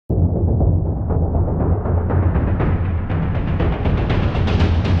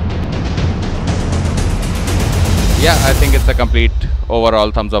Yeah, I think it's a complete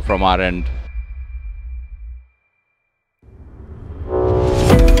overall thumbs up from our end.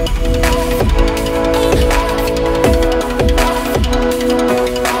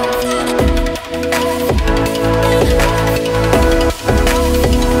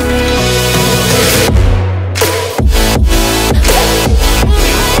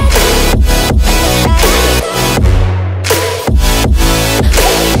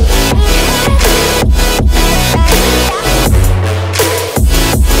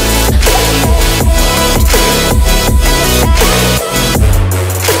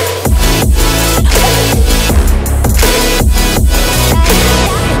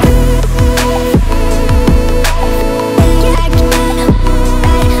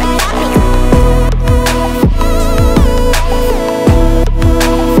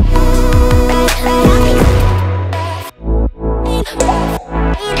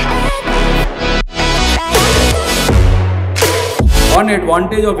 One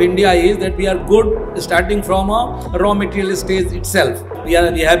advantage of India is that we are good starting from a raw material stage itself. We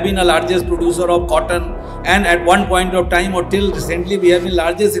have been the largest producer of cotton, and at one point of time or till recently we have been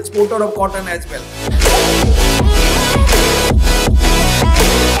largest exporter of cotton as well.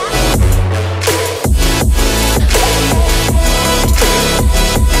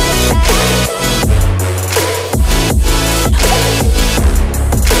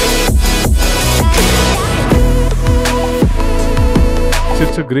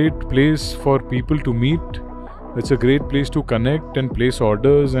 It's a great place for people to meet. It's a great place to connect and place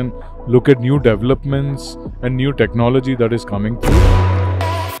orders and look at new developments and new technology that is coming through.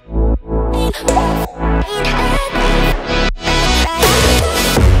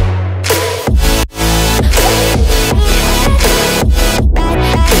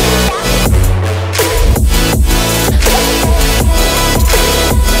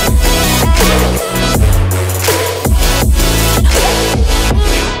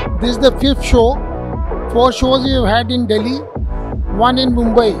 This is the 5th show. 4 shows we have had in Delhi, 1 in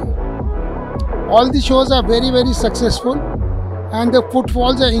Mumbai. All the shows are very, very successful and the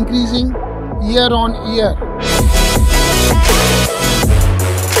footfalls are increasing year on year.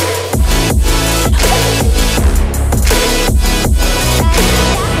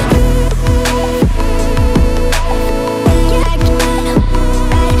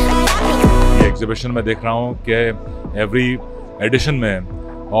 ये exhibition में देख रहा हूँ कि every addition में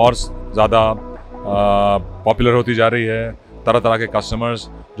और ज़्यादा popular होती जा रही है। तरह तरह के कस्टमर्स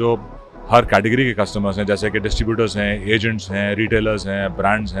जो हर कैटेगरी के कस्टमर्स हैं, जैसे कि डिस्ट्रीब्यूटर्स हैं, एजेंट्स हैं, रिटेलर्स हैं,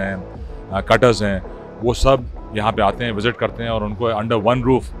 ब्रांड्स हैं, कटर्स हैं, वो सब यहाँ पे आते हैं, विजिट करते हैं और उनको अंडर वन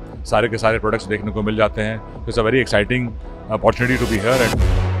रूफ सारे के सारे प्रोडक्ट्स देखने को मिल जाते हैं। It's a very exciting opportunity to be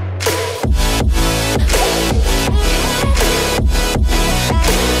here.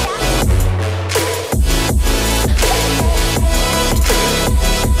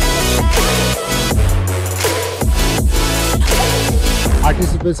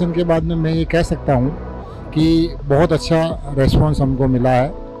 Participation के बाद में मैं ये कह सकता हूँ कि बहुत अच्छा रेस्पॉन्स हमको मिला है,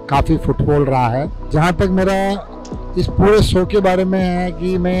 काफ़ी फुटफॉल रहा है। जहाँ तक मेरा इस पूरे शो के बारे में है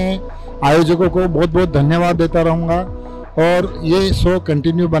कि मैं आयोजकों को बहुत बहुत धन्यवाद देता रहूँगा और ये शो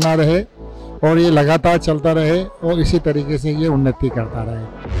कंटिन्यू बना रहे और ये लगातार चलता रहे और इसी तरीके से ये उन्नति करता रहे।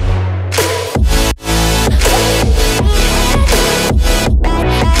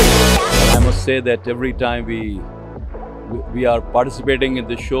 I must say that every time we are participating in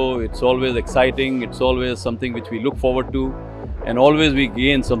this show, it's always exciting, it's always something which we look forward to, and always we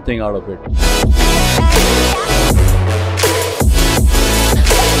gain something out of it.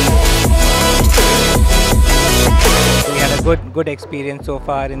 We had a good experience so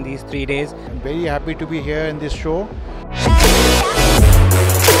far in these 3 days. I'm very happy to be here in this show.